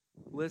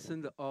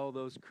Listen to all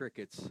those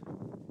crickets.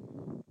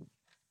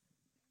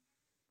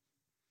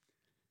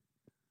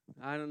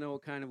 I don't know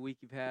what kind of week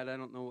you've had. I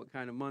don't know what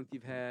kind of month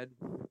you've had.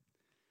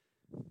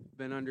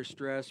 Been under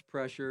stress,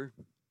 pressure.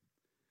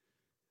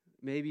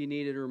 Maybe you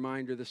needed a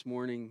reminder this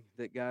morning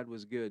that God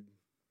was good,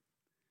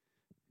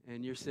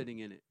 and you're sitting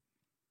in it,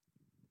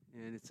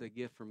 and it's a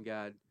gift from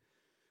God.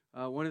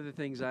 One of the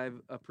things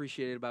I've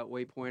appreciated about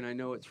Waypoint, I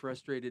know it's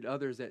frustrated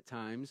others at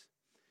times,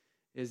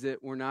 is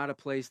that we're not a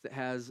place that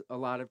has a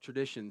lot of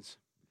traditions.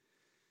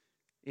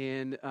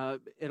 And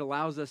it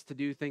allows us to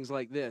do things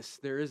like this.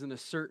 There isn't a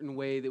certain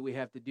way that we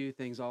have to do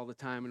things all the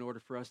time in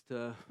order for us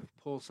to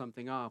pull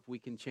something off. We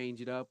can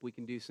change it up. We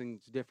can do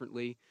things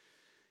differently.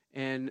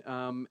 And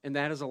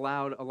that has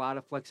allowed a lot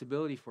of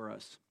flexibility for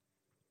us.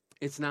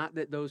 It's not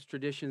that those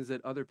traditions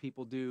that other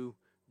people do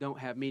don't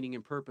have meaning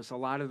and purpose. A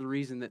lot of the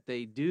reason that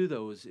they do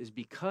those is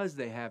because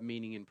they have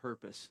meaning and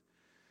purpose.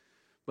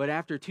 But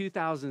after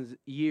 2,000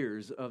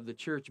 years of the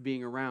church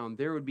being around,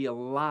 there would be a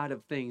lot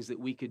of things that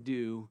we could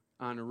do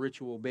on a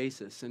ritual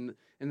basis. And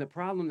the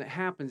problem that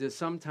happens is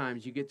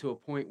sometimes you get to a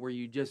point where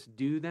you just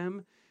do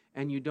them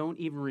and you don't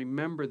even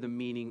remember the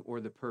meaning or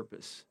the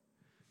purpose.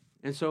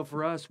 And so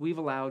for us, we've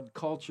allowed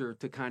culture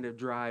to kind of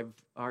drive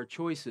our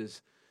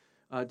choices.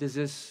 Does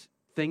this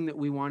thing that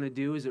we want to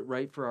do, is it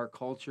right for our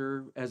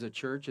culture as a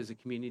church, as a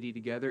community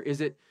together?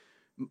 Is it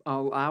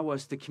allow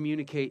us to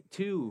communicate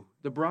to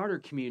the broader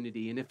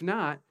community? And if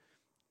not,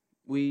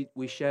 we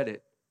shed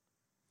it.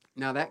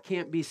 Now, that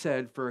can't be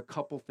said for a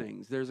couple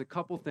things. There's a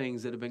couple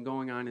things that have been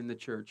going on in the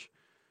church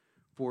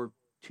for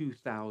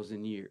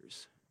 2,000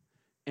 years,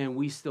 and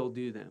we still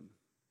do them.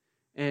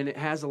 And it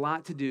has a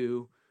lot to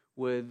do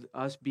with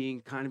us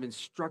being kind of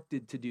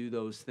instructed to do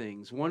those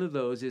things. One of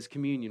those is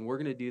communion. We're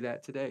going to do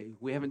that today.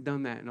 We haven't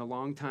done that in a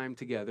long time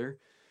together.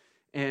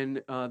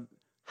 And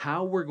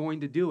how we're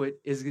going to do it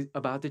is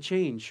about to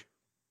change.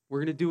 We're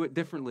going to do it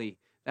differently.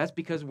 That's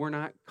because we're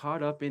not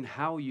caught up in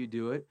how you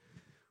do it.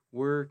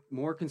 We're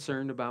more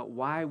concerned about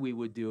why we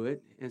would do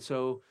it. And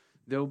so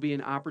there'll be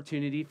an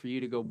opportunity for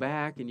you to go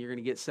back, and you're going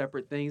to get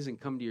separate things and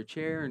come to your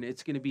chair, and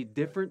it's going to be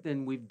different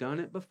than we've done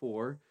it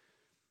before,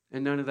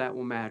 and none of that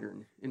will matter.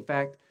 In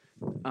fact,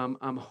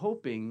 I'm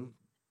hoping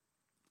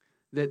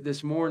that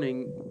this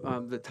morning,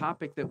 the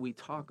topic that we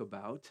talk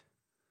about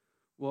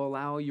will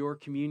allow your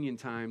communion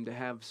time to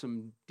have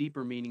some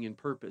deeper meaning and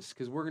purpose,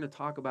 because we're going to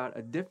talk about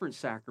a different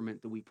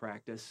sacrament that we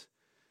practice.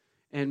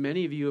 And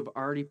many of you have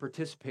already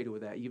participated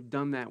with that. You've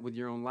done that with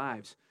your own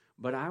lives.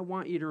 But I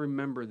want you to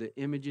remember the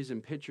images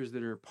and pictures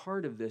that are a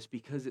part of this,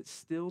 because it's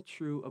still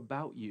true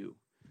about you.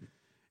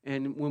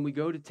 And when we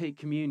go to take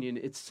communion,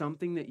 it's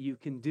something that you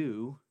can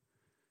do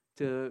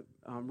to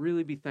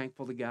really be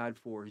thankful to God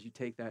for as you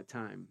take that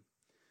time.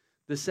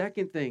 The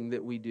second thing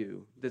that we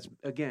do that's,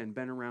 again,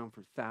 been around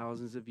for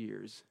thousands of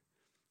years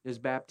is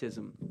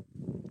baptism.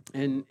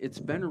 And it's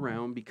been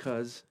around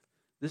because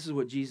this is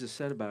what Jesus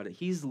said about it.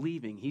 He's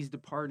leaving. He's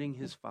departing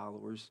his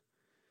followers.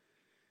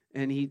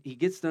 And he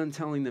gets done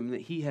telling them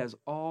that he has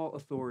all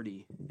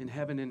authority in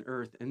heaven and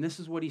earth. And this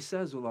is what he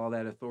says with all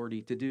that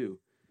authority to do.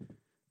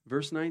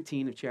 Verse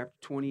 19 of chapter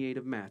 28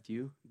 of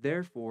Matthew,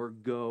 "Therefore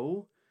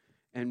go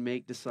and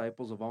make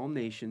disciples of all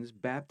nations,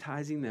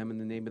 baptizing them in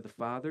the name of the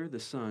Father, the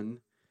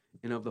Son,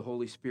 and of the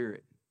Holy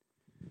Spirit."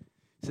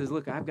 He says,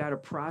 look, I've got a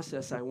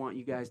process I want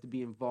you guys to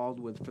be involved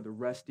with for the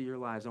rest of your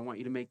lives. I want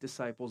you to make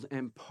disciples.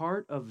 And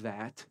part of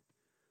that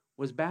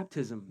was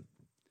baptism.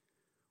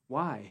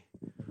 Why?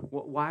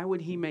 Why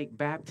would he make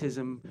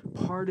baptism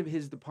part of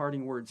his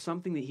departing word,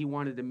 something that he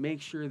wanted to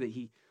make sure that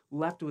he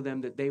left with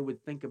them that they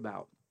would think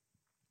about?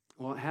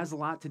 Well, it has a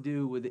lot to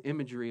do with the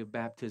imagery of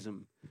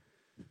baptism.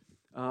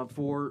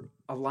 For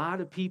a lot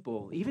of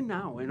people, even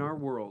now in our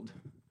world,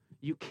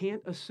 you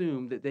can't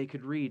assume that they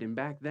could read, and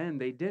back then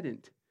they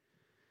didn't.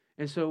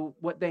 And so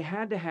what they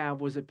had to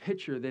have was a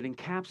picture that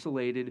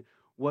encapsulated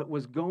what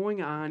was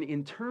going on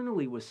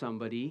internally with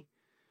somebody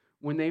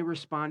when they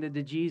responded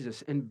to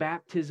Jesus, and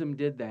baptism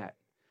did that.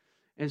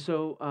 And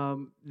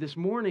so this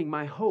morning,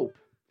 my hope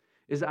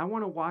is I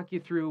want to walk you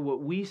through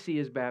what we see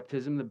as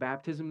baptism, the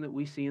baptism that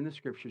we see in the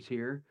scriptures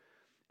here.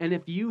 And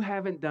if you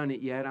haven't done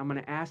it yet, I'm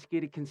going to ask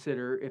you to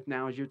consider if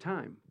now is your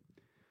time.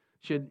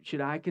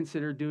 Should I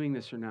consider doing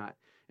this or not?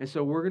 And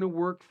so we're going to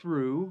work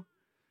through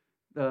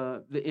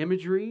the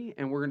imagery,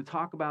 and we're going to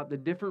talk about the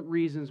different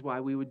reasons why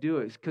we would do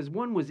it. Because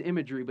one was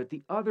imagery, but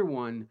the other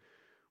one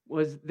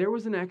was there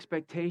was an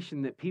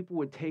expectation that people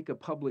would take a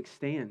public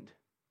stand.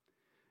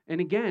 And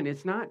again,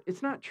 it's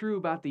not true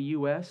about the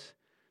U.S.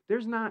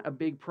 There's not a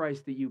big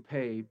price that you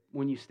pay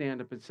when you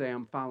stand up and say,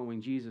 I'm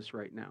following Jesus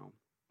right now.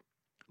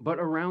 But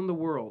around the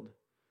world,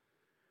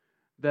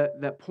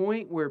 that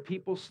point where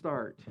people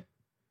start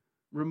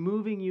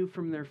removing you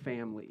from their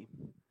family,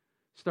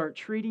 start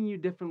treating you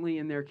differently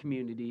in their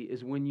community,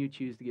 is when you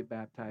choose to get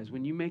baptized.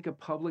 When you make a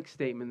public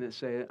statement that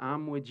says,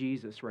 I'm with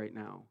Jesus right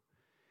now.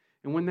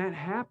 And when that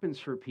happens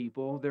for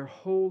people, their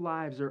whole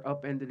lives are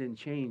upended and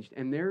changed,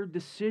 and their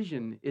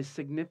decision is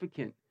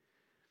significant.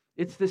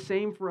 It's the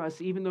same for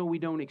us, even though we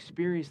don't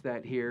experience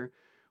that here.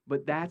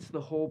 But that's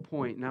the whole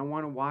point. And I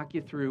want to walk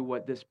you through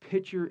what this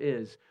picture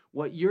is,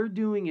 what you're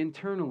doing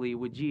internally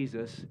with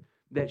Jesus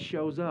that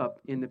shows up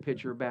in the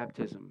picture of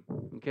baptism.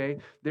 Okay?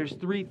 There's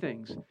three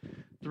things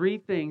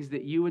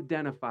that you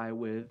identify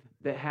with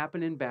that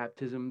happen in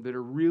baptism that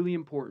are really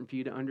important for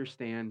you to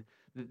understand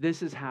that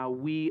this is how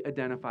we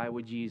identify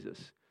with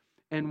Jesus.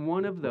 And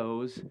one of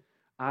those,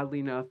 oddly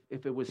enough,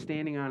 if it was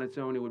standing on its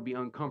own, it would be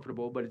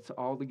uncomfortable, but it's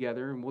all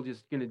together, and we're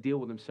just going to deal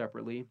with them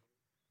separately.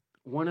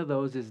 One of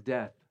those is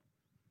death.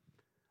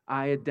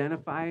 I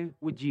identify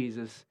with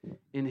Jesus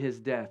in his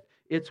death.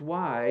 It's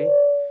why,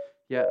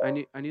 I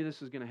knew this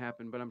was going to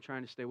happen, but I'm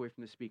trying to stay away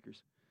from the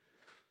speakers.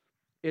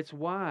 It's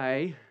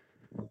why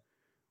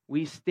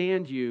we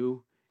stand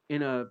you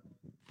in a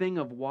thing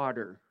of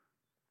water.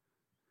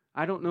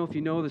 I don't know if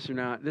you know this or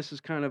not. This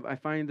is I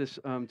find this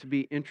to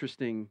be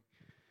interesting.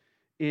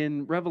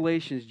 In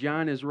Revelations,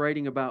 John is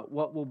writing about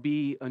what will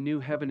be a new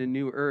heaven and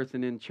new earth.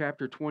 And in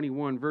chapter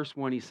 21, verse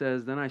 1, he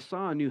says, "Then I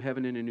saw a new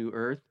heaven and a new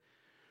earth.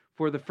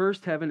 For the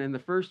first heaven and the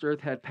first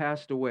earth had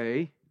passed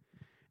away,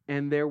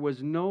 and there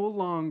was no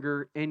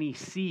longer any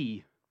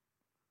sea."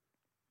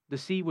 The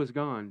sea was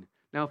gone.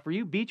 Now, for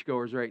you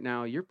beachgoers right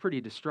now, you're pretty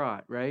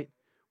distraught, right?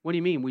 What do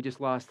you mean we just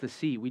lost the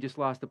sea? We just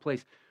lost the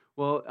place.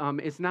 Well,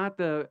 it's not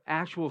the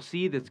actual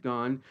sea that's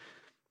gone.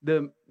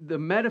 The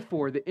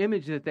metaphor, the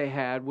image that they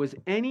had was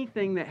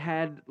anything that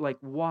had like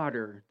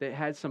water, that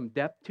had some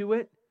depth to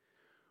it,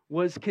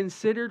 was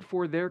considered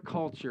for their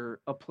culture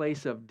a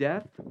place of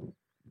death,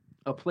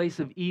 a place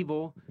of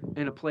evil,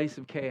 and a place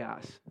of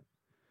chaos.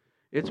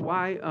 It's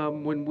why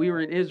when we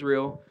were in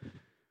Israel,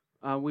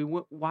 we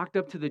walked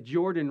up to the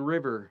Jordan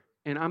River,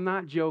 and I'm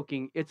not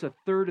joking, it's a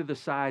third of the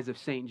size of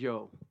St.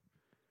 Joe.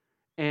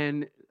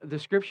 And the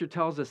scripture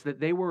tells us that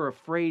they were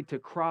afraid to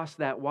cross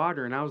that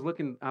water. And I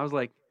was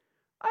like,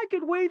 I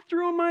could wade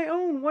through on my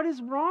own. What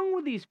is wrong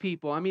with these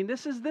people? I mean,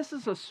 this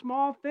is a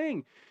small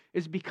thing.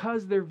 It's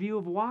because their view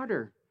of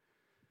water.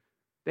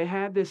 They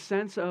had this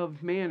sense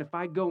of, man, if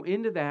I go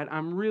into that,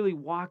 I'm really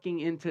walking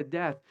into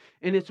death.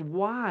 And it's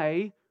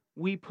why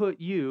we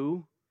put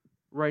you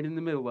right in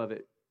the middle of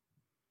it.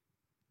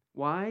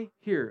 Why?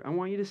 Here, I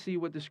want you to see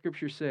what the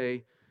scriptures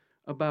say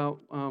about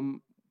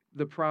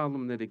the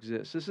problem that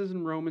exists. This is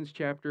in Romans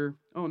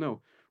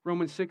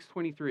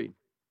 6:23. It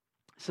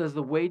says,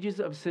 "The wages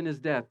of sin is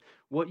death."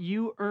 What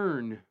you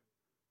earn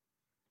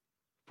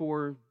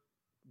for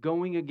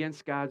going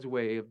against God's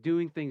way, of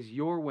doing things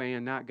your way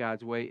and not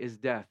God's way, is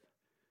death.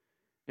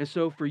 And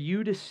so for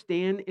you to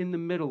stand in the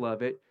middle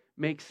of it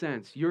makes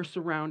sense. You're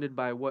surrounded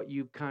by what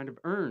you've kind of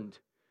earned.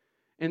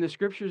 And the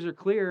scriptures are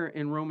clear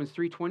in Romans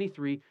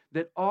 3:23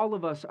 that all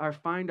of us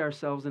find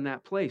ourselves in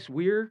that place.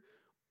 We're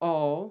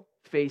all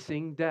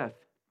facing death.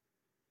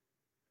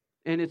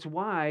 And it's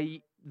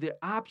why the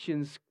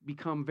options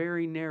become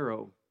very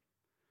narrow.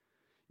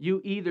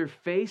 You either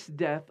face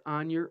death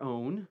on your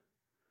own,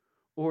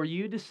 or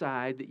you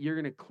decide that you're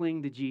going to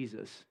cling to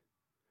Jesus.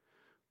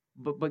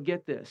 But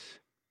get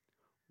this.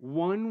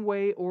 One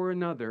way or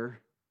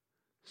another,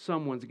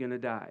 someone's going to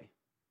die.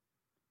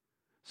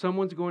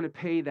 Someone's going to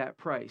pay that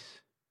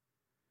price.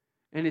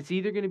 And it's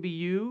either going to be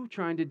you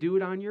trying to do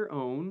it on your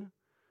own,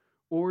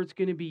 or it's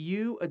going to be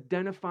you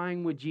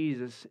identifying with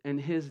Jesus and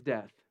his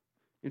death.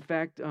 In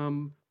fact,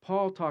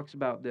 Paul talks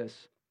about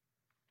this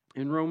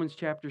in Romans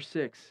chapter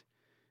 6,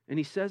 and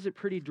he says it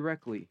pretty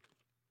directly.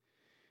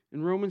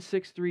 In Romans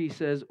 6:3, he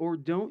says, "Or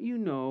don't you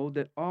know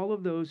that all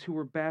of those who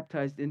were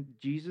baptized in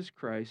Jesus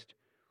Christ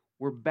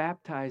were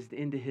baptized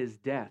into his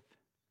death?"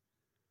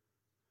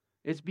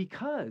 It's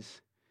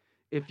because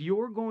if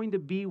you're going to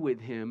be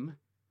with him,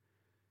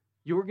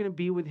 you're going to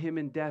be with him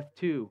in death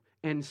too,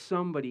 and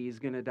somebody is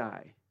going to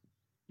die.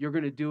 You're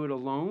going to do it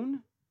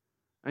alone,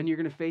 and you're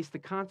going to face the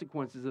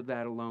consequences of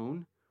that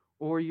alone,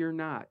 or you're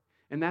not.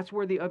 And that's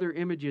where the other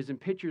images and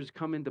pictures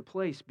come into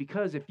place,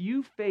 because if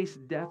you face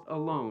death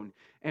alone,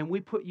 and we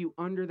put you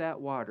under that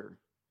water,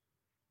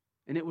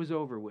 and it was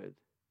over with,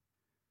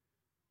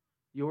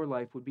 your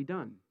life would be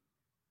done.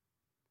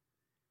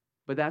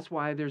 But that's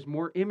why there's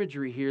more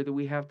imagery here that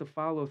we have to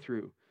follow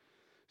through.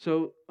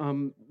 So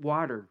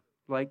water,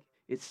 like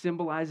it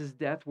symbolizes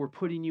death. We're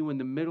putting you in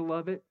the middle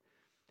of it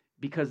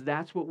because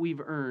that's what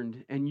we've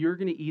earned. And you're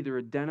going to either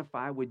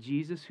identify with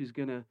Jesus, who's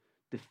going to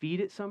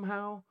defeat it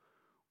somehow,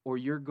 or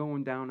you're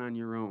going down on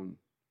your own.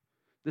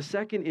 The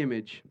second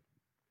image,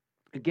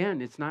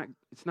 again, it's not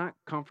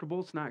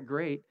comfortable, it's not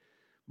great,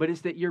 but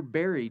it's that you're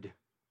buried.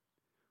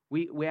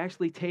 We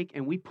actually take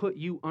and we put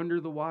you under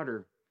the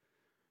water.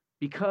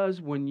 Because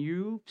when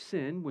you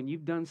sin, when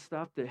you've done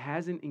stuff that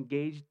hasn't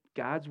engaged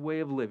God's way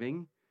of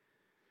living,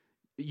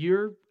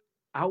 your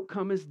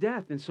outcome is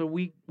death. And so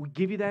we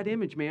give you that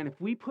image, man.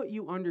 If we put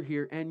you under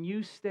here and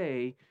you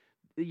stay,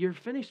 you're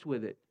finished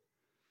with it.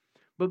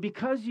 But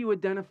because you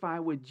identify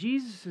with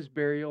Jesus'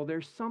 burial,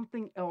 there's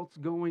something else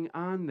going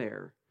on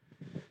there.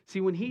 See,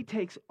 when he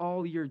takes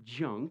all your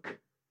junk,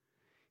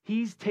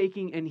 he's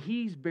taking and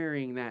he's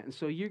burying that. And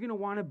so you're going to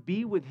want to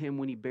be with him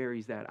when he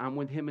buries that. I'm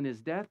with him in his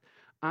death.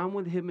 I'm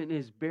with him in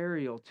his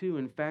burial too.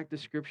 In fact, the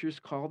scriptures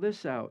call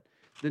this out.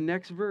 The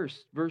next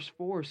verse, verse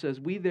 4 says,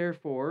 we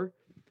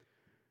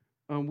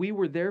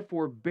were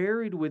therefore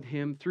buried with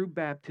him through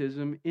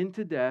baptism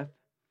into death,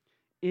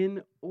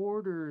 in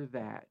order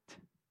that.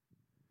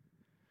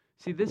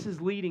 See, this is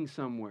leading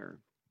somewhere.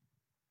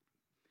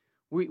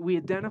 We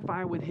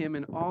identify with him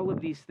in all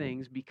of these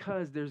things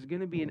because there's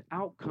going to be an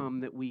outcome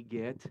that we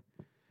get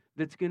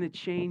that's going to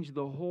change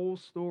the whole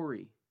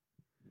story.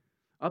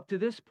 Up to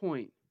this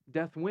point,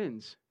 death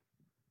wins.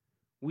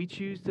 We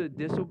choose to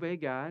disobey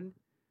God.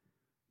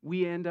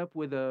 We end up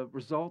with a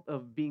result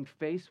of being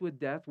faced with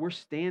death. We're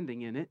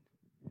standing in it.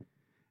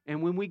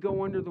 And when we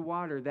go under the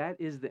water, that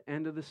is the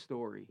end of the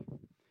story.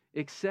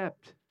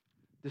 Except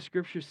the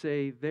scriptures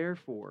say,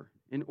 therefore,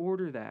 in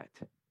order that.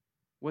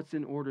 What's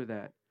in order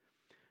that?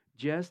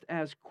 Just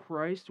as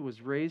Christ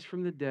was raised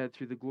from the dead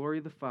through the glory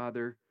of the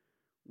Father,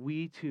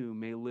 we too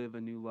may live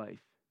a new life.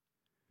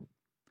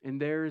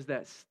 And there is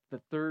the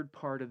third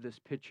part of this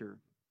picture,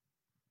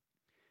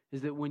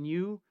 is that when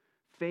you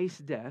face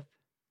death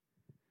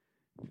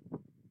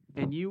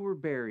and you were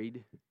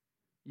buried,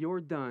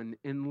 you're done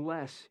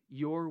unless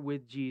you're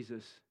with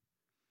Jesus.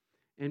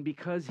 And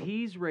because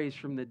he's raised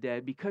from the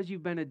dead, because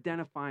you've been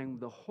identifying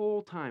the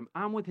whole time,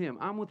 I'm with him,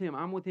 I'm with him,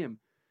 I'm with him.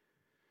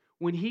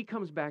 When he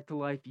comes back to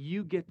life,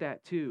 you get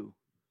that too.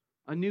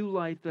 A new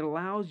life that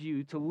allows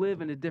you to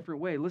live in a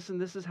different way. Listen,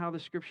 this is how the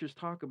scriptures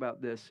talk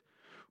about this.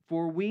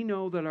 For we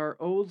know that our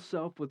old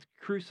self was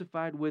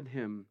crucified with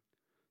him,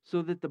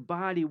 so that the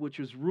body which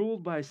was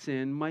ruled by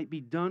sin might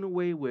be done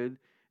away with,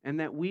 and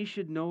that we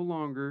should no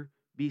longer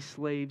be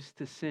slaves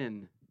to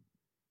sin.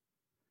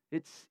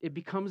 It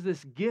becomes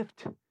this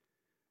gift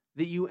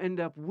that you end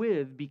up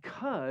with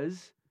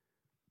because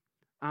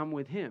I'm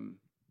with him.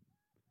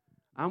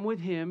 I'm with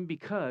him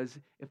because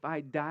if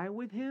I die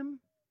with him,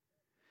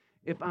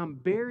 if I'm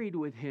buried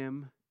with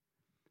him,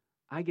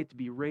 I get to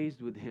be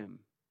raised with him.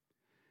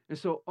 And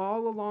so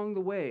all along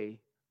the way,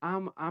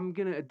 I'm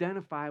going to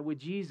identify with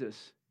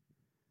Jesus.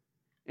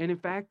 And in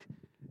fact,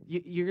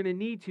 you're going to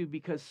need to,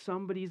 because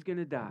somebody's going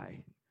to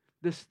die.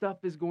 The stuff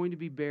is going to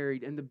be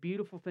buried. And the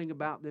beautiful thing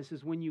about this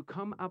is when you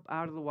come up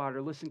out of the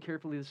water, listen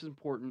carefully, this is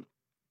important.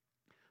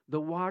 The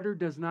water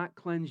does not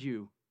cleanse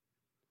you.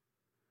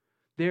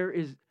 There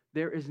is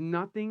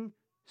nothing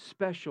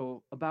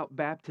special about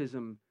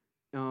baptism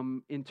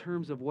in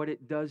terms of what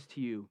it does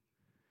to you.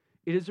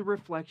 It is a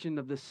reflection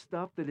of the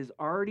stuff that has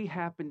already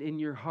happened in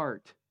your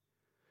heart.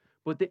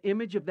 But the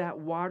image of that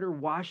water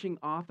washing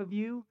off of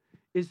you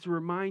is to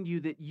remind you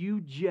that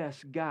you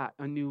just got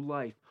a new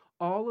life.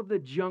 All of the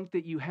junk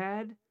that you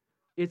had,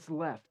 it's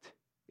left.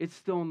 It's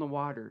still in the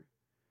water.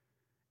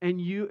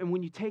 And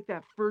when you take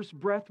that first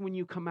breath when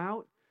you come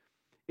out,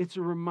 it's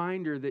a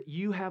reminder that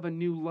you have a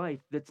new life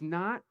that's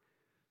not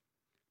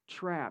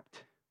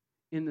trapped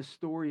in the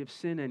story of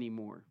sin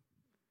anymore.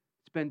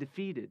 It's been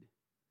defeated.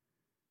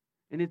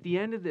 And at the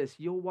end of this,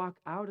 you'll walk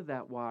out of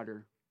that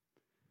water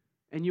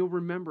and you'll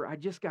remember, I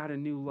just got a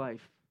new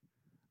life.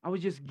 I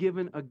was just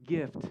given a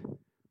gift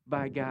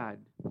by God.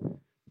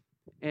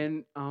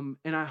 And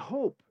I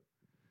hope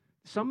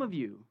some of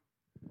you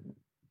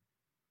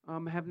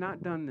have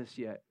not done this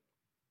yet.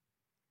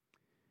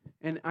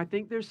 And I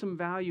think there's some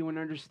value in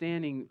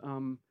understanding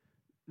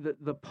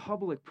the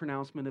public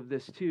pronouncement of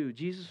this too.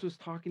 Jesus was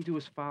talking to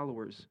his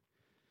followers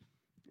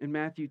in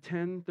Matthew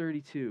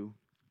 10:32.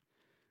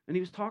 And he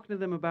was talking to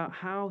them about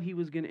how he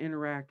was going to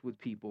interact with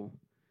people.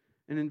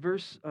 And in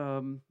verse,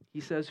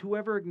 he says,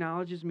 whoever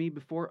acknowledges me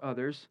before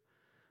others,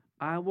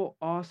 I will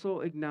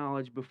also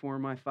acknowledge before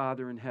my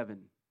Father in heaven.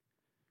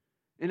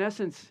 In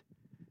essence,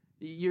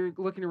 you're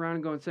looking around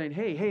and going, saying,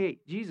 hey,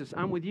 Jesus,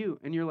 I'm with you.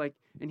 And you're like,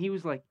 and he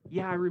was like,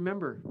 yeah, I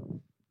remember.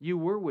 You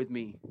were with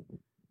me.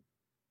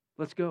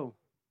 Let's go.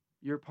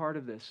 You're part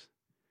of this.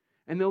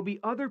 And there'll be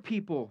other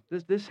people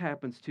this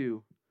happens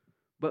to.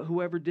 But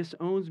whoever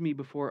disowns me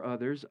before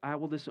others, I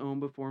will disown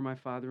before my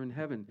Father in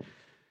heaven.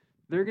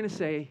 They're going to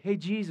say, hey,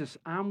 Jesus,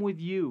 I'm with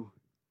you.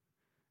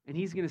 And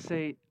he's going to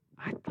say,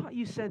 I thought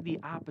you said the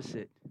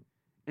opposite.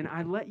 And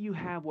I let you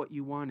have what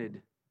you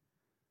wanted.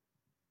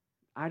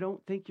 I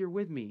don't think you're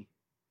with me.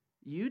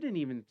 You didn't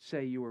even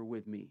say you were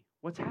with me.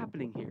 What's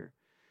happening here?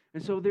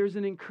 And so there's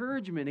an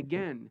encouragement,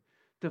 again,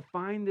 to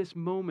find this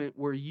moment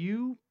where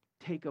you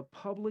take a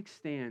public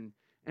stand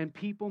and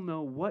people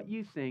know what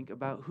you think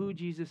about who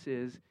Jesus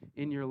is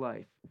in your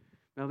life.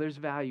 Now, there's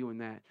value in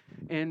that.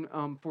 And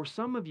for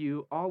some of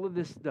you, all of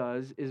this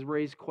does is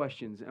raise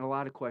questions, and a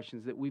lot of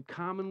questions that we've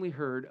commonly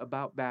heard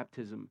about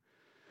baptism.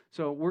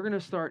 So we're going to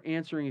start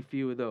answering a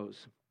few of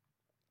those.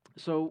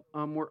 So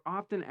we're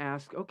often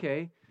asked,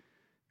 okay,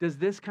 does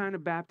this kind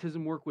of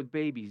baptism work with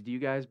babies? Do you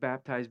guys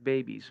baptize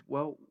babies?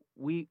 Well,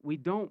 we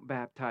don't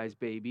baptize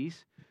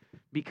babies,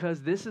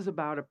 because this is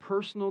about a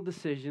personal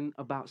decision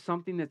about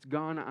something that's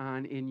gone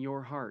on in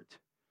your heart.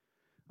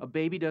 A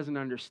baby doesn't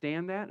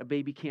understand that. A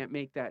baby can't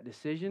make that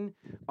decision.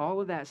 All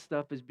of that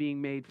stuff is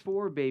being made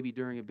for a baby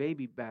during a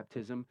baby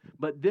baptism.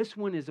 But this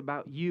one is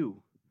about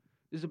you.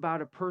 This is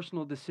about a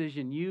personal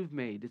decision you've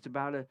made. It's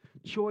about a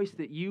choice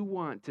that you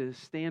want to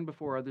stand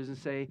before others and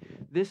say,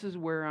 this is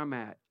where I'm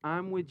at.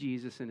 I'm with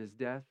Jesus in his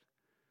death.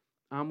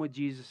 I'm with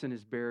Jesus in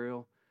his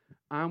burial.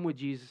 I'm with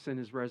Jesus in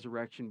his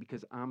resurrection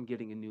because I'm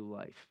getting a new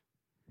life.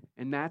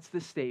 And that's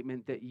the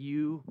statement that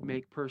you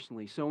make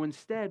personally. So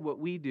instead, what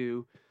we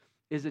do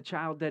is a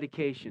child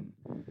dedication.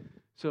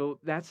 So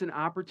that's an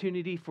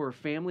opportunity for a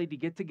family to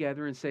get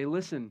together and say,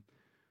 listen,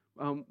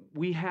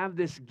 we have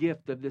this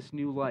gift of this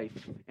new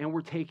life, and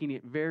we're taking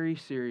it very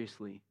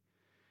seriously.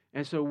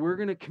 And so we're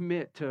going to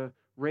commit to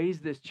raise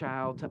this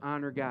child to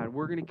honor God.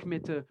 We're going to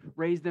commit to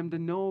raise them to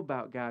know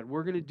about God.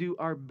 We're going to do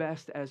our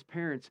best as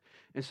parents.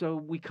 And so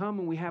we come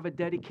and we have a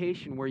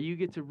dedication where you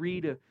get to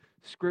read a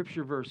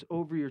scripture verse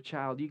over your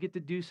child. You get to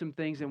do some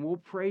things, and we'll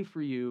pray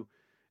for you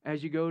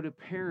as you go to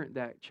parent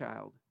that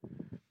child.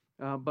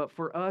 But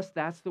for us,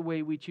 that's the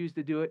way we choose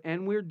to do it.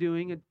 And we're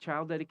doing a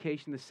child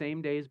dedication the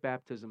same day as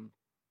baptism.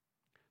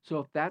 So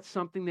if that's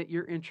something that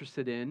you're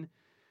interested in,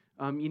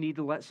 you need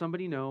to let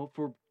somebody know.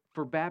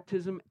 For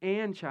baptism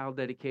and child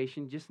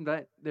dedication,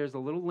 there's a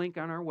little link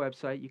on our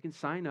website. You can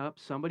sign up.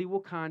 Somebody will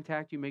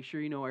contact you. Make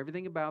sure you know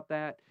everything about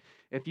that.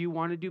 If you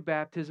want to do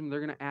baptism, they're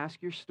going to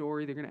ask your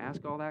story. They're going to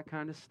ask all that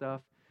kind of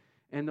stuff,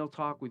 and they'll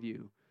talk with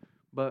you.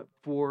 But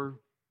for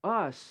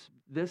us,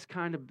 this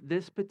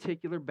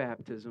particular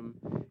baptism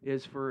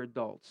is for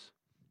adults,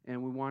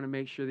 and we want to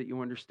make sure that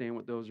you understand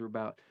what those are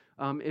about.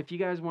 If you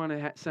guys want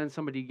to send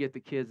somebody to get the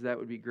kids, that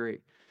would be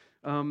great.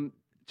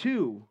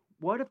 2,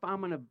 what if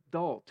I'm an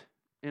adult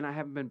and I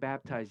haven't been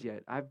baptized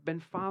yet? I've been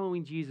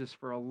following Jesus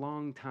for a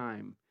long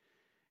time,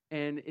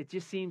 and it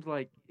just seems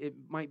like it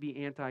might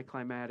be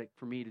anticlimactic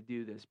for me to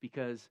do this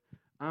because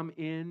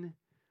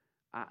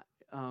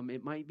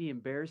it might be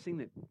embarrassing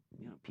that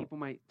people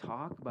might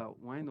talk about,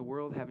 why in the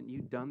world haven't you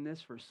done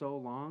this for so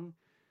long?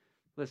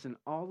 Listen,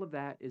 all of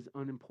that is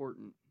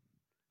unimportant.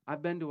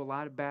 I've been to a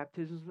lot of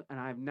baptisms, and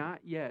I've not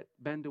yet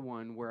been to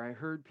one where I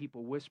heard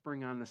people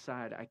whispering on the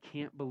side, I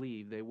can't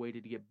believe they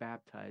waited to get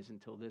baptized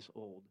until this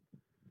old.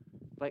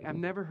 Like, I've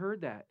never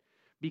heard that.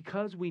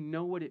 Because we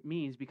know what it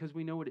means, because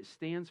we know what it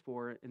stands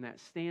for, and that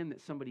stand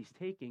that somebody's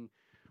taking,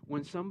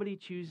 when somebody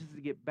chooses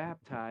to get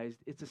baptized,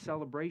 it's a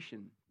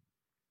celebration.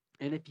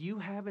 And if you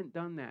haven't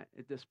done that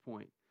at this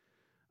point,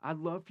 I'd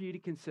love for you to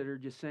consider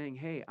just saying,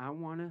 hey, I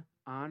want to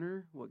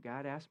honor what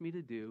God asked me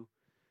to do,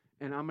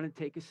 and I'm going to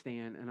take a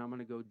stand, and I'm going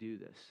to go do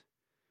this.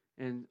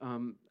 And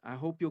I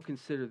hope you'll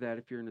consider that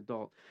if you're an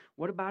adult.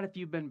 What about if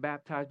you've been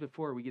baptized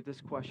before? We get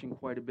this question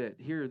quite a bit.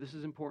 Here, this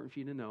is important for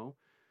you to know.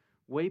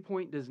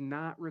 Waypoint does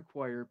not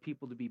require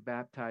people to be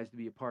baptized to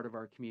be a part of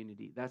our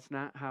community. That's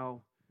not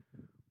how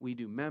we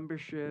do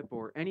membership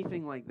or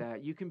anything like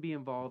that. You can be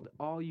involved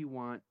all you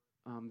want.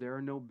 There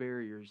are no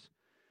barriers.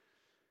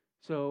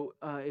 So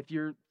if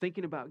you're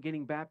thinking about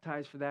getting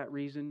baptized for that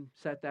reason,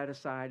 set that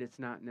aside. It's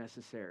not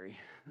necessary.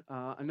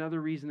 Another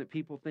reason that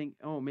people think,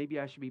 oh, maybe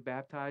I should be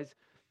baptized,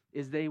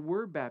 is they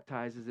were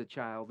baptized as a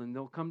child, and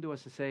they'll come to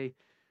us and say,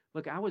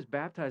 look, I was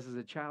baptized as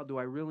a child. Do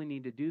I really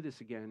need to do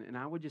this again? And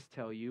I would just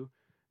tell you,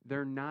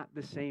 they're not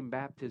the same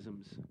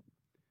baptisms.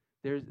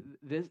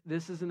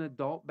 This is an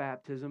adult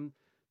baptism.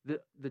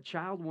 The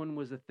child one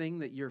was a thing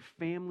that your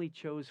family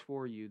chose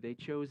for you. They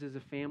chose as a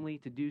family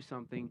to do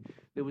something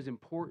that was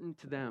important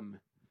to them.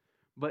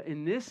 But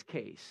in this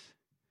case,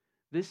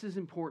 this is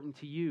important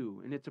to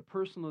you, and it's a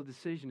personal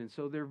decision. And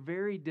so they're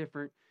very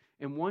different,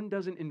 and one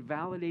doesn't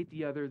invalidate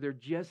the other. They're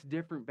just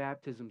different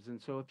baptisms.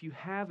 And so if you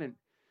haven't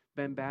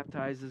been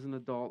baptized as an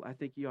adult, I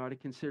think you ought to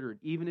consider it,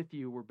 even if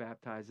you were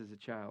baptized as a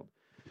child.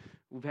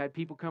 We've had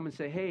people come and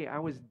say, hey, I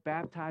was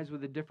baptized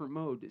with a different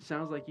mode. It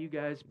sounds like you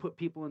guys put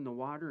people in the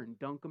water and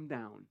dunk them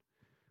down.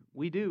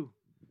 We do.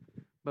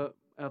 But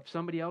if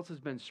somebody else has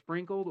been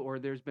sprinkled or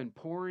there's been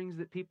pourings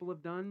that people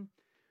have done,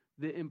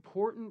 the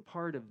important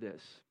part of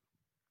this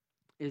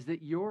is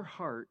that your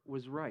heart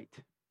was right.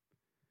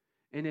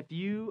 And if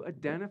you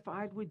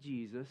identified with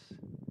Jesus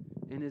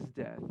in his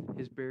death,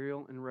 his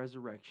burial, and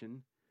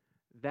resurrection,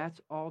 that's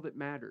all that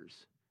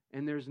matters.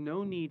 And there's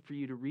no need for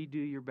you to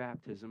redo your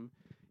baptism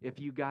if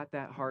you got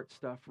that heart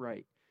stuff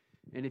right.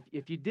 And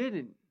if you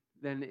didn't,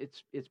 then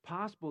it's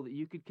possible that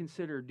you could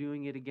consider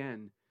doing it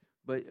again,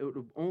 but it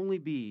would only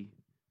be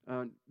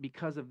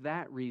because of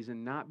that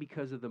reason, not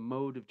because of the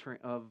mode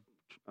of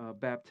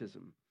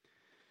baptism.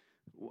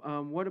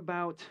 What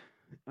about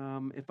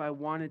if I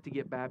wanted to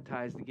get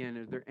baptized again?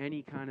 Are there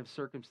any kind of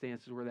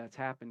circumstances where that's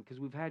happened? Because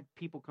we've had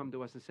people come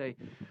to us and say,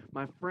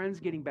 my friend's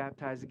getting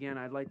baptized again,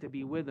 I'd like to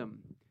be with him.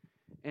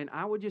 And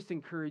I would just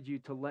encourage you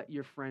to let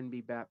your friend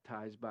be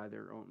baptized by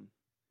their own.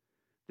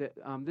 That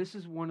this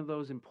is one of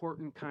those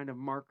important kind of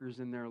markers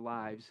in their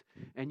lives.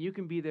 And you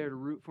can be there to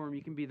root for them.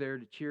 You can be there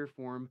to cheer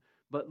for them.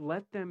 But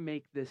let them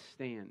make this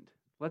stand.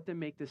 Let them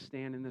make this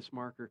stand in this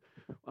marker.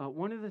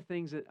 One of the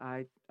things that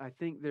I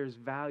think there's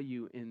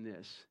value in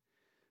this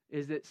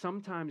is that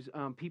sometimes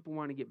people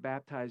want to get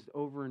baptized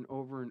over and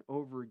over and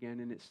over again,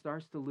 and it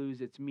starts to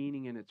lose its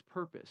meaning and its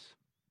purpose.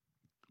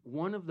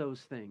 One of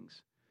those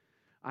things,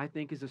 I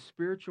think, is a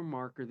spiritual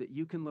marker that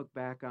you can look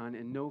back on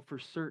and know for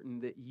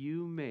certain that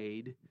you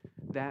made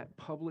that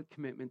public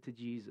commitment to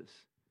Jesus,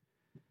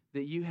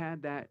 that you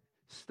had that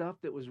stuff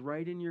that was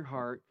right in your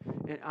heart.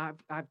 And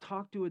I've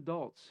talked to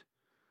adults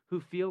who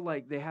feel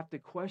like they have to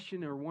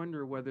question or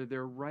wonder whether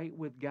they're right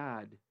with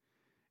God.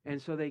 And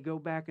so they go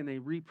back and they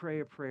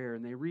repray a prayer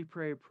and they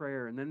repray a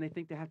prayer, and then they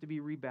think they have to be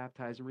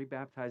rebaptized and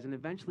rebaptized. And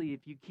eventually,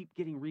 if you keep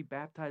getting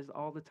rebaptized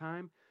all the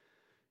time,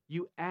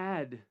 you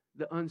add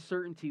the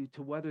uncertainty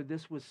to whether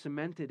this was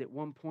cemented at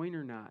one point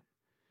or not.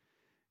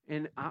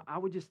 And I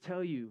would just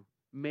tell you,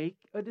 make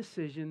a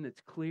decision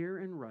that's clear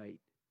and right.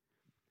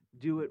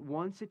 Do it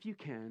once if you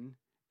can,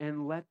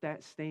 and let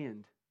that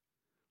stand.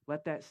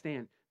 Let that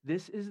stand.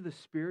 This is the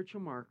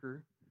spiritual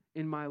marker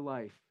in my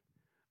life.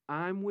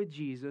 I'm with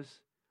Jesus.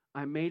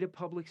 I made a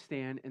public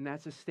stand, and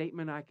that's a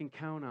statement I can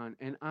count on.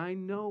 And I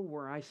know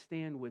where I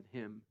stand with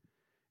him.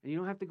 And you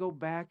don't have to go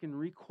back and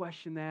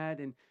re-question that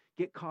and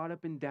get caught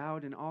up in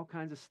doubt and all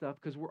kinds of stuff,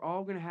 because we're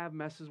all going to have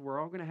messes. We're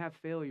all going to have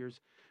failures.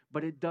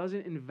 But it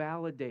doesn't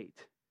invalidate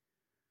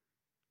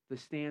the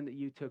stand that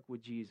you took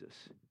with Jesus.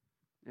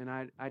 And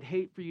I'd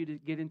hate for you to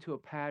get into a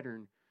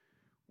pattern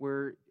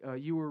where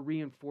you were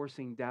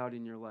reinforcing doubt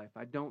in your life.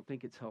 I don't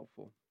think it's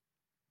helpful.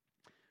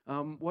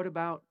 What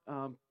about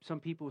some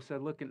people who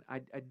said, look, I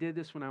did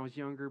this when I was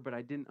younger, but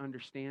I didn't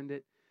understand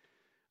it?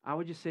 I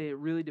would just say it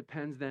really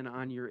depends then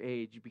on your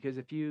age. Because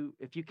if you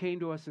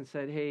came to us and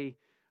said, hey,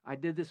 I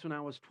did this when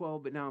I was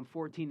 12, but now I'm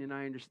 14 and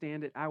I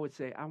understand it, I would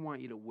say, I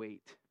want you to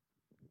wait.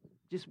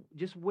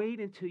 Just wait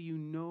until you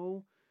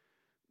know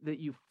that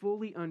you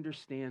fully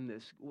understand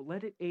this. Well,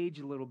 let it age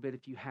a little bit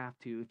if you have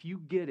to. If you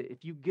get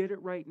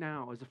it right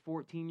now as a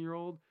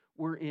 14-year-old,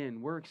 we're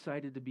in. We're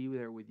excited to be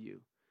there with you.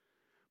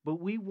 But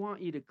we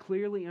want you to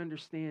clearly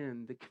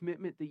understand the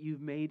commitment that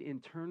you've made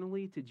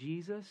internally to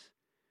Jesus,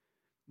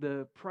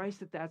 the price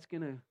that that's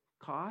going to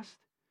cost,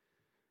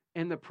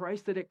 and the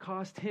price that it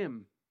cost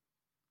him.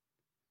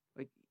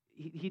 Like,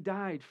 he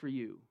died for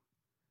you.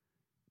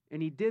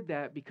 And he did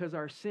that because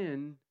our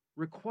sin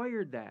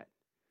required that.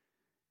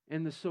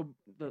 And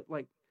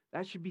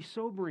that should be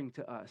sobering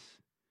to us.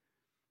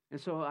 And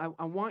so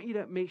I want you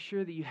to make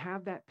sure that you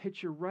have that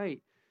picture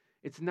right.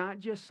 It's not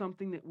just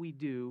something that we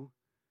do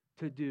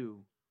to do.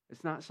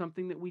 It's not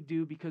something that we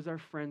do because our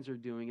friends are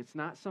doing. It's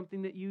not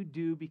something that you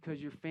do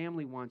because your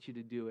family wants you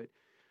to do it.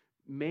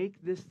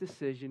 Make this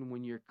decision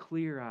when you're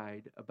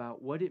clear-eyed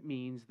about what it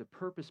means, the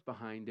purpose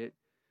behind it,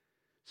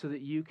 so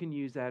that you can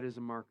use that as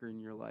a marker in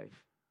your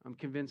life. I'm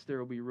convinced there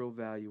will be real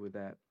value with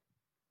that.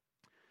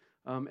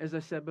 As I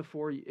said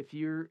before, if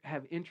you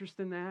have interest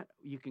in that,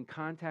 you can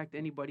contact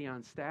anybody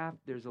on staff.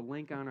 There's a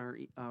link on our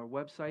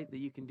website that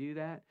you can do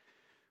that.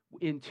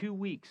 In 2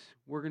 weeks,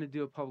 we're going to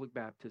do a public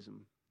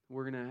baptism.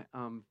 We're going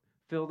to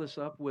fill this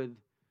up with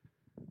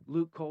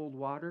Luke cold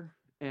water,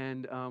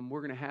 and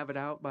we're going to have it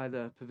out by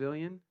the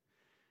pavilion.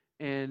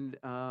 And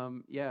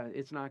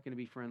it's not going to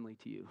be friendly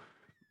to you,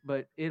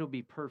 but it'll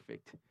be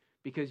perfect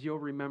because you'll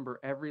remember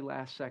every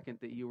last second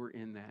that you were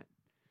in that.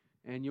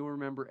 And you'll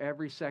remember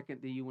every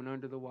second that you went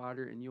under the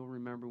water, and you'll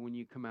remember when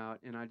you come out.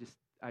 And I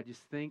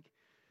just think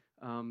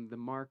the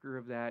marker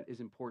of that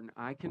is important.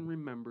 I can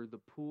remember the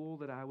pool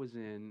that I was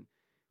in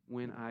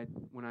when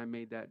I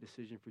made that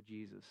decision for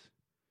Jesus.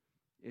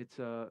 It's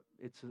a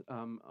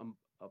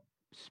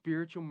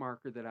spiritual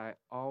marker that I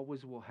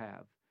always will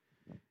have.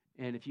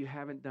 And if you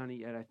haven't done it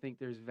yet, I think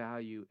there's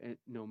value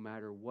no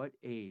matter what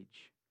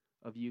age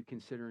of you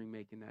considering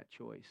making that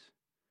choice.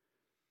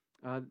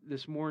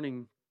 This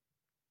morning,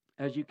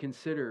 as you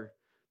consider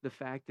the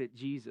fact that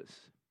Jesus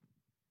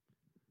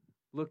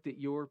looked at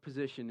your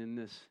position in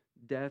this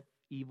death,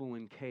 evil,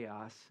 and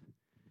chaos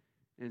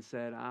and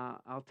said,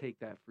 I'll take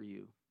that for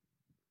you.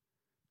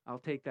 I'll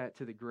take that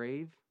to the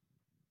grave.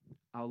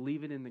 I'll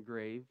leave it in the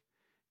grave,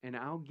 and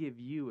I'll give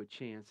you a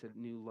chance at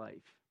new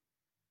life.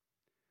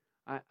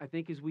 I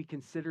think as we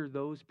consider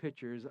those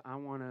pictures, I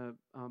want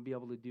to be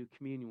able to do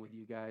communion with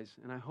you guys,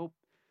 and I hope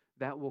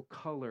that will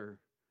color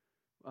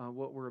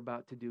what we're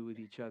about to do with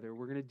each other.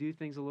 We're going to do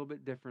things a little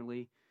bit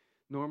differently.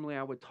 Normally,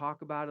 I would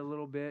talk about it a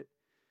little bit,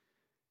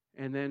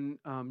 and then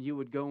you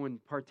would go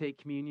and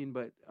partake communion,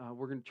 but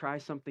we're going to try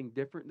something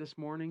different this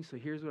morning, so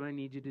here's what I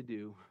need you to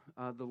do.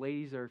 The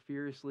ladies are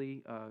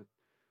furiously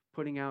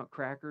putting out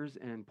crackers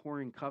and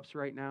pouring cups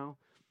right now.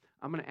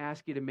 I'm going to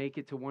ask you to make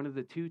it to one of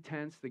the 2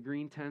 tents, the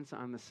green tents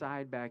on the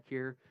side back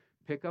here.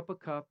 Pick up a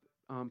cup,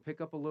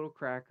 pick up a little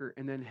cracker,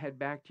 and then head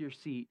back to your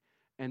seat,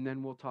 and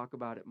then we'll talk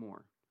about it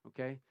more,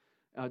 okay?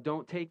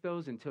 Don't take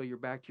those until you're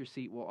back to your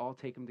seat. We'll all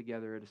take them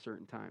together at a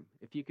certain time.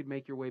 If you could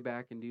make your way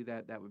back and do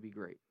that, that would be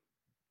great.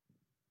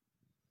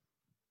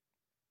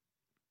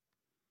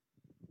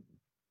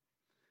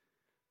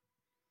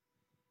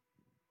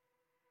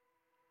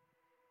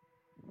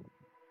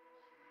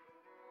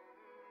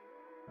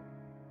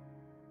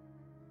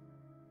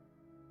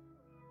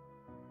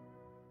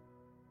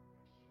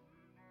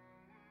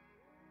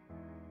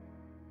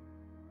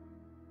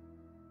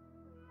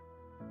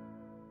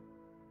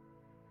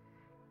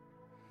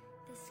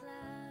 This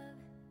love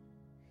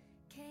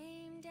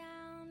came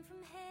down from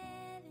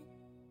heaven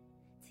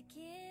to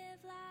give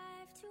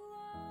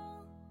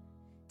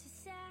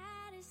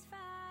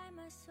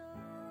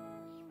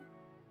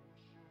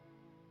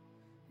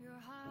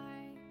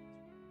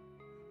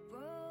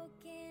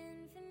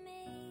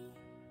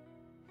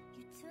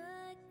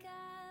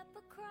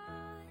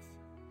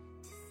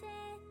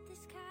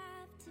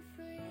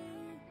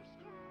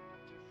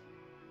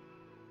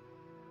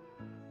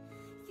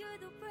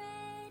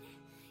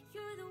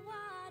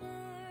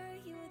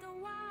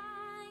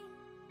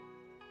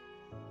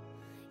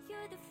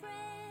the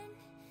friend,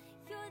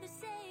 you're the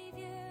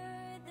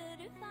savior,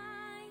 the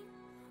divine.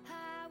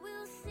 I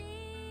will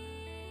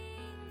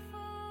sing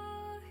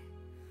for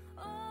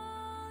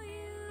all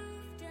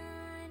you've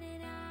done,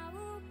 and I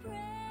will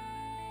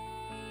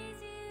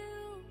praise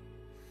you.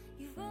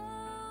 You've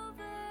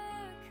overcome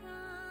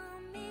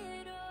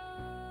it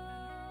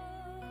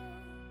all.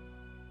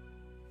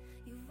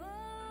 You've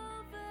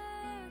overcome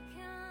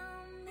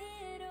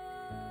it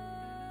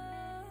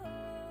all.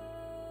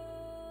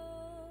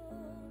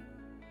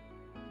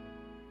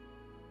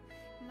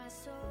 My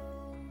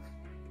soul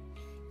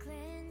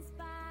cleansed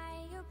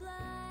by your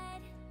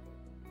blood,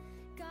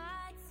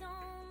 God's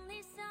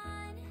only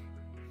Son.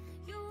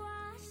 You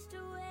washed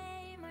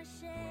away my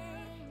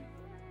shame.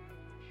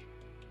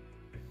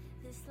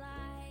 This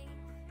life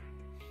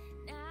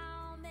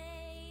now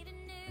made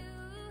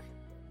anew.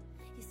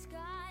 Your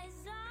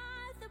skies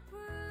are the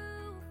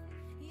proof.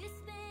 You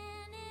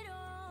spent it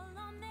all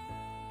on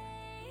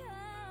me.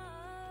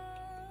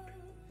 Oh.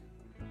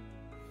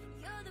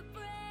 You're the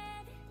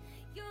bread,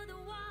 you're the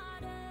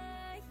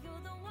water,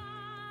 you're the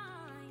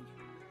wine.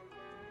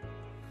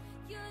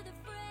 You're the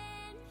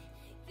friend,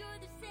 you're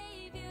the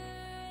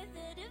savior,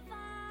 the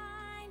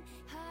divine.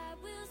 I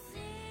will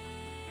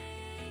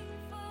sing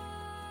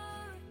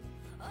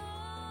for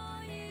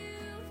all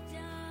you've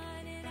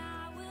done, and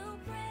I will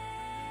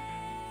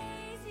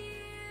praise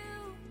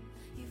you.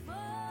 You've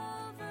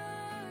overcome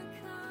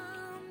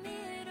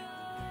it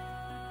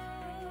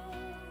all.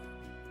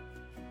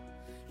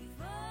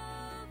 You've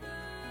overcome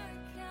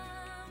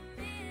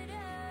it all.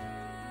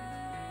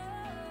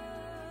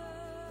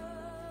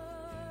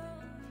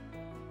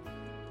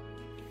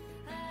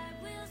 I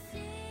will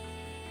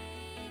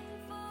sing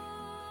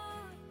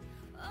for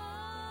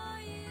all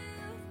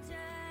you've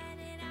done,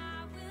 and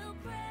I will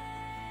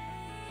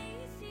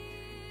praise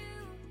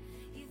you.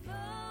 You've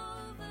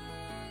overcome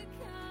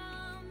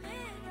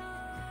it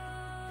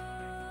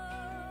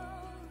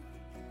all.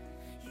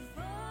 You've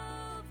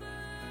overcome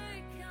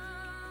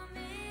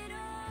it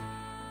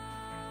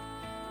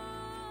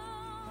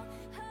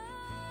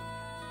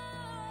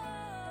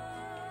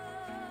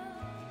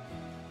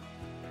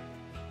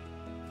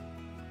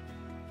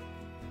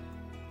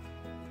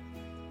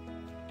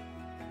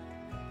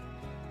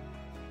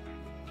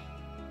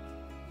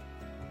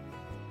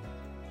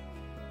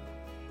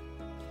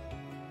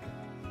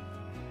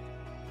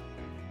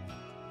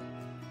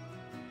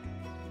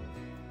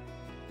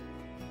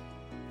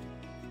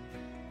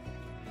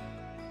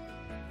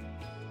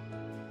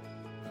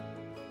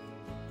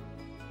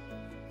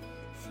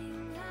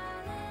Sing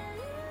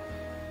hallelujah.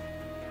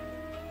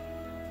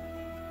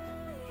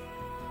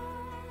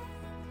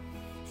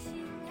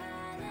 Sing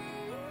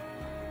hallelujah.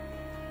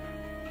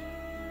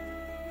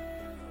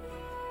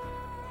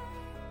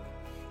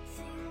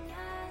 Sing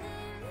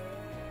hallelujah.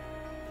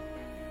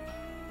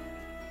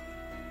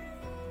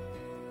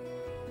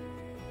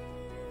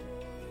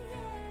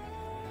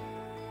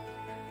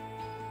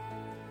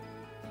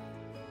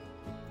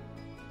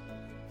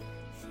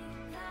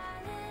 Sing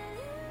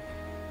hallelujah.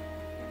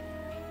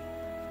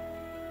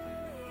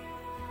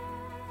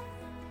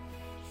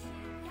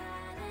 Sing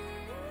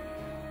hallelujah.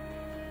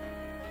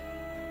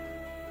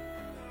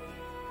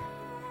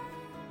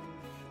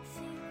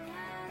 Sing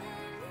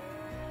hallelujah.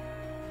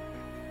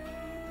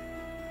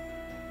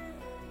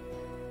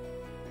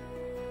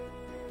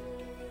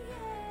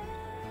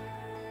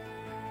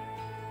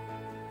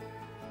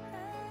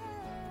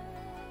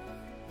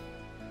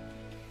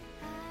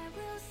 I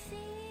will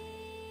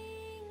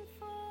sing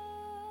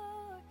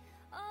for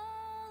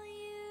all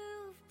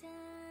you've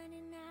done,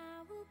 and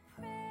I will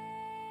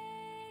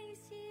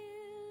praise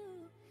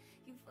you.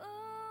 You've overcome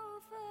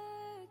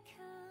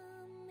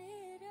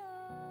it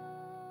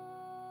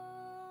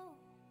all.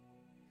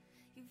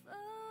 You've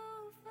overcome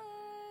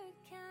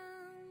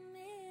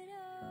it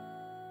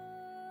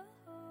all.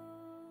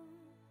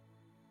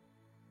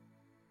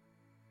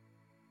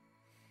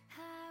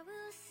 I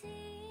will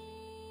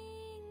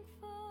sing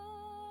for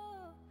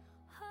all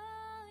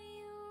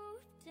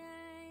you've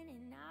done,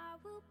 and I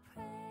will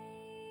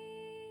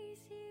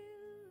praise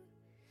you.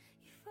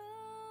 You've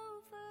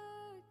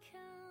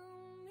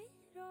overcome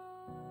it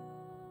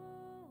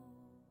all.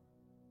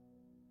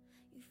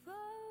 You've overcome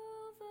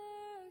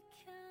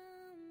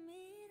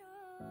it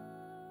all.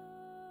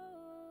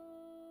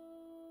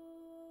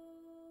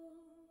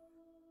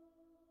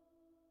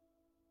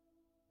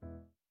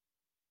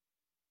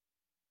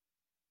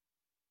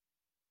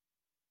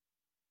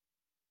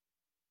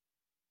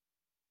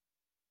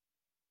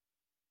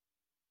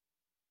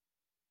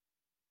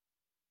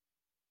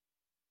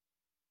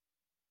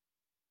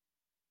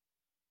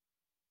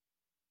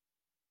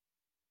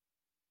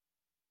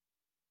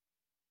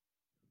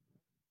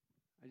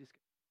 I just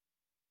got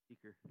a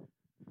speaker.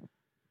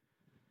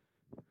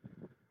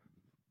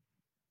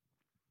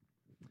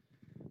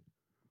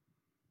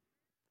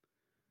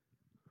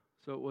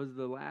 So it was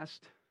the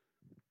last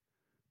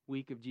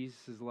week of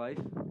Jesus' life.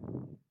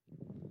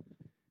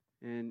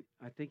 And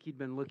I think he'd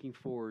been looking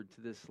forward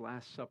to this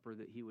Last Supper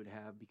that he would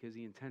have because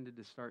he intended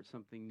to start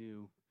something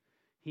new.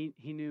 He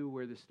knew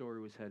where the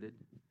story was headed.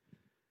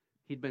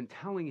 He'd been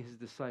telling his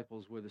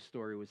disciples where the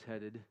story was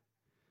headed,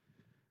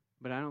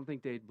 but I don't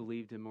think they'd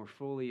believed him or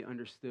fully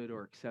understood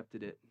or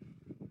accepted it.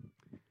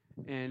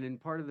 And in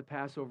part of the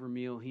Passover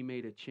meal, he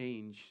made a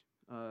change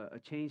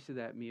to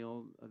that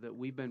meal that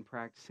we've been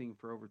practicing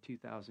for over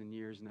 2,000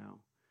 years now.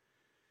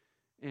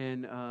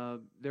 And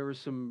there was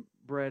some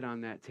bread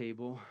on that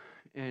table,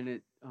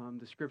 and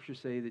the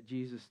scriptures say that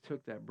Jesus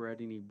took that bread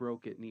and he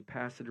broke it and he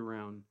passed it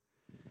around.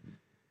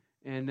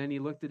 And then he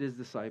looked at his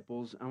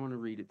disciples. I want to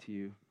read it to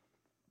you.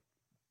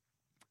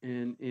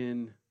 And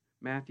in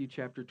Matthew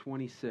chapter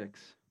 26,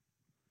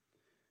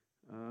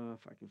 if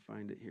I can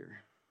find it here.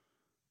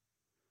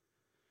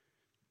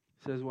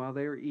 It says, while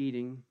they were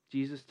eating,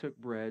 Jesus took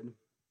bread.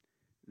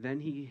 Then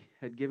he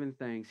had given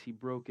thanks. He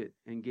broke it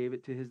and gave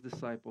it to his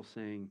disciples,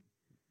 saying,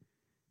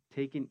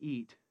 take and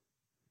eat.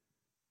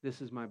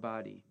 This is my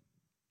body.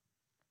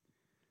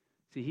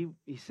 See,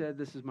 he said,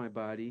 this is my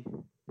body,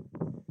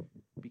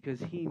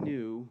 because he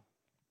knew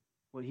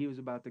what he was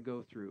about to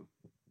go through.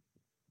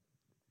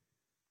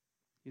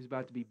 He was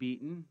about to be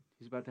beaten.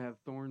 He was about to have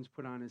thorns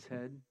put on his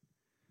head.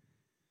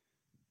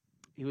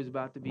 He was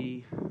about to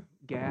be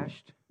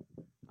gashed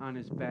on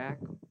his back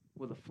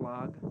with a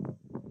flog.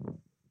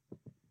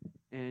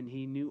 And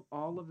he knew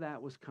all of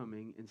that was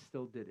coming and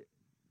still did it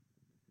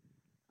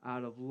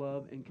out of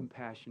love and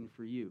compassion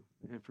for you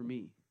and for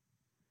me.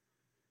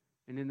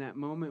 And in that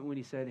moment when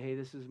he said, hey,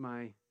 this is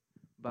my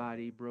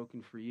body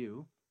broken for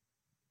you,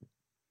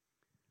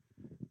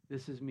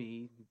 this is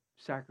me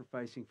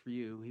sacrificing for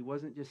you, he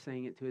wasn't just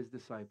saying it to his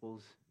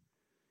disciples.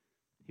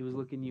 He was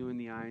looking you in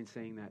the eye and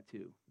saying that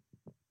too.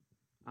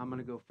 I'm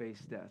going to go face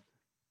death.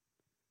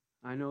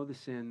 I know the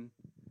sin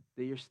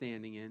that you're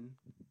standing in.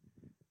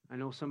 I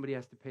know somebody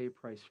has to pay a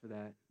price for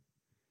that,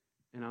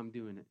 and I'm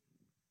doing it.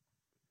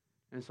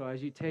 And so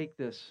as you take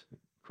this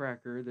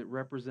cracker that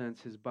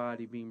represents his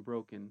body being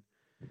broken,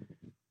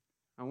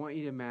 I want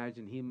you to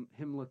imagine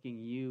him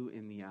looking you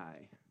in the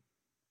eye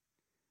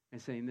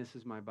and saying, this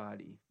is my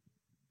body.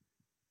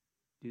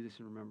 Do this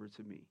in remembrance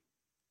of me.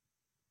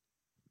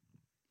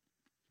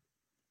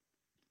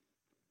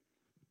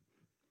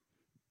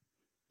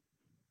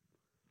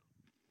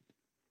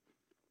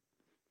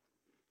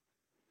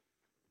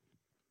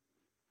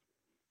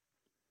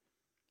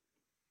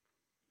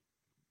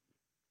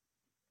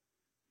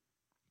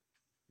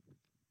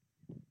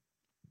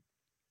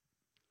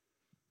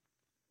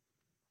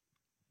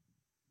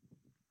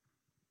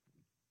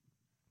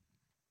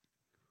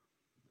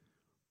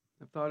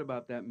 I've thought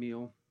about that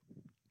meal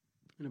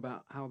and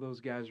about how those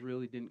guys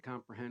really didn't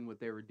comprehend what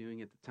they were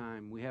doing at the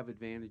time. We have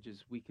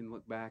advantages. We can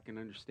look back and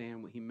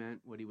understand what he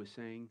meant, what he was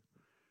saying.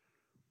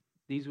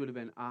 These would have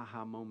been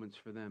aha moments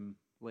for them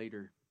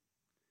later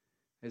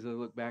as they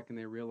look back and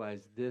they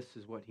realize this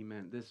is what he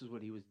meant. This is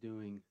what he was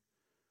doing.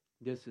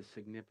 This is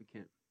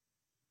significant.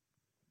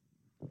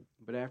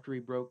 But after he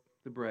broke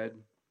the bread,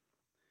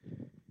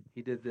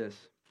 he did this.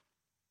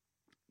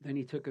 Then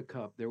he took a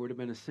cup. There would have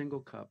been a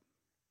single cup.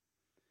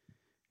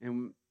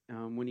 And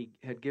when he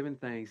had given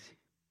thanks,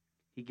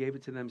 he gave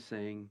it to them,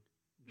 saying,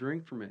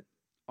 drink from it,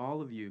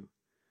 all of you.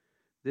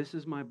 This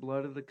is my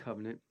blood of the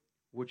covenant,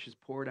 which is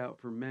poured out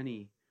for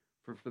many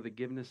for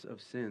forgiveness of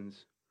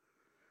sins.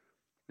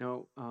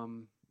 Now,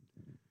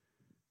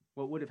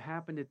 what would have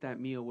happened at that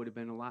meal would have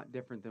been a lot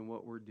different than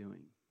what we're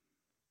doing.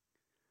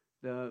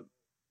 The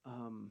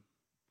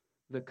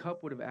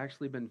cup would have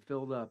actually been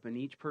filled up, and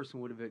each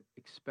person would have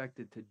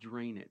expected to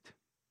drain it.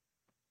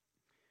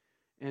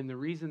 And the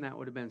reason that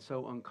would have been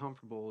so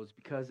uncomfortable is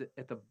because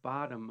at the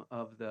bottom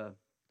of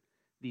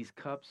these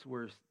cups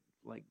were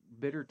like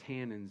bitter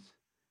tannins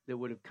that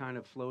would have kind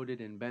of floated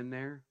and been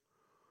there.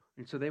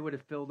 And so they would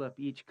have filled up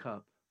each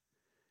cup,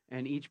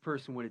 and each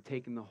person would have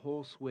taken the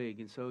whole swig.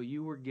 And so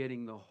you were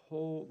getting the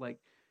whole, like,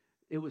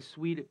 it was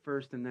sweet at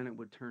first, and then it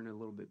would turn a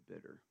little bit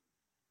bitter.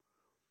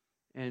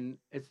 And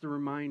it's the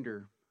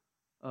reminder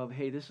of,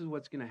 hey, this is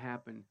what's going to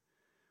happen.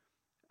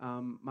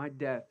 My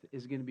death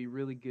is going to be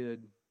really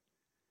good,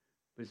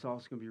 but it's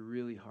also going to be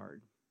really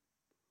hard.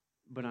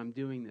 But I'm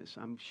doing this.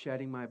 I'm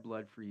shedding my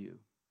blood for you.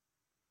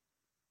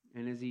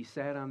 And as he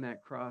sat on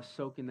that cross,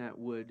 soaking that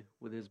wood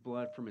with his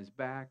blood from his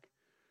back,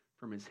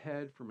 from his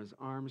head, from his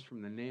arms,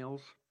 from the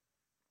nails,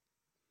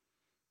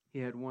 he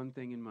had one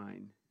thing in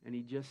mind, and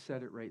he just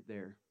said it right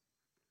there.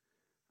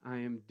 I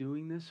am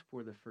doing this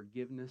for the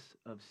forgiveness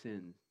of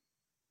sins.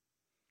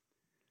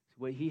 So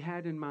what he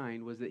had in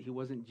mind was that he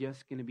wasn't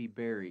just going to be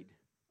buried,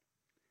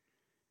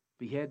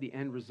 but he had the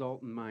end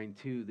result in mind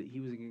too, that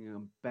he was going to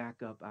come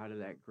back up out of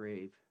that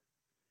grave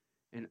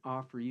and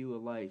offer you a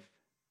life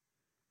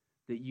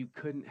that you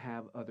couldn't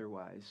have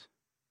otherwise.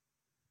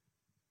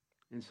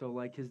 And so,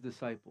 like his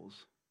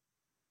disciples,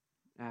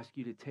 ask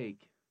you to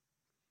take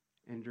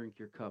and drink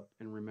your cup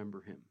and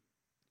remember him.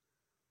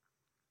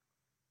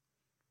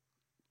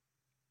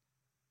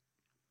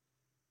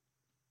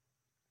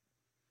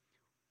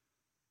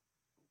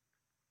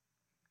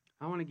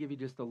 I want to give you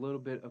just a little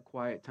bit of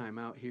quiet time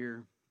out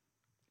here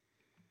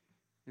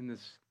in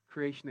this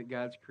creation that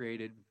God's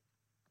created,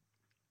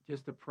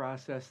 just to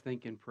process,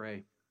 think, and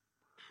pray.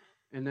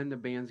 And then the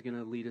band's going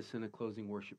to lead us in a closing worship